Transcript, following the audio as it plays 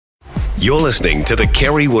You're listening to the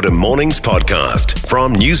Kerry Woodham Mornings podcast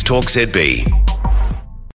from News Talk ZB.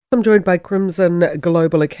 I'm joined by Crimson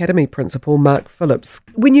Global Academy Principal Mark Phillips.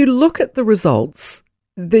 When you look at the results,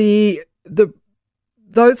 those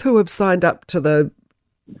who have signed up to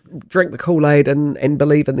drink the Kool-Aid and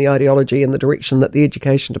believe in the ideology and the direction that the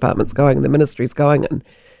education department's going and the ministry's going in,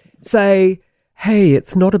 say, hey,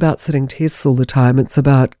 it's not about sitting tests all the time, it's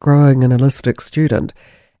about growing an holistic student.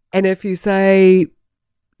 And if you say,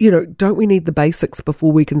 don't we need the basics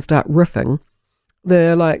before we can start riffing?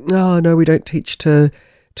 They're like, no, we don't teach to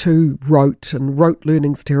rote, and rote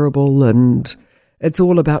learning's terrible, and it's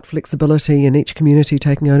all about flexibility and each community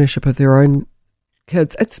taking ownership of their own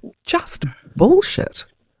kids. It's just bullshit.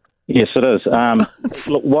 Yes, it is.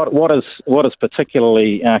 Look, what is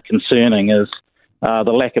particularly concerning is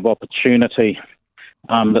the lack of opportunity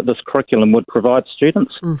that this curriculum would provide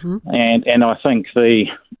students, and I think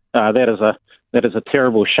that is a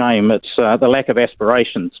terrible shame. It's the lack of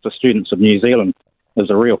aspirations for students of New Zealand is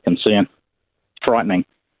a real concern. Frightening.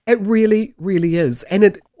 It really, really is, and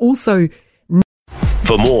it also.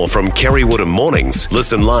 For more from Kerry Woodham Mornings,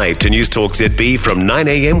 listen live to News Talk ZB from 9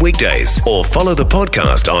 a.m. weekdays or follow the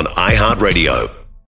podcast on iHeartRadio.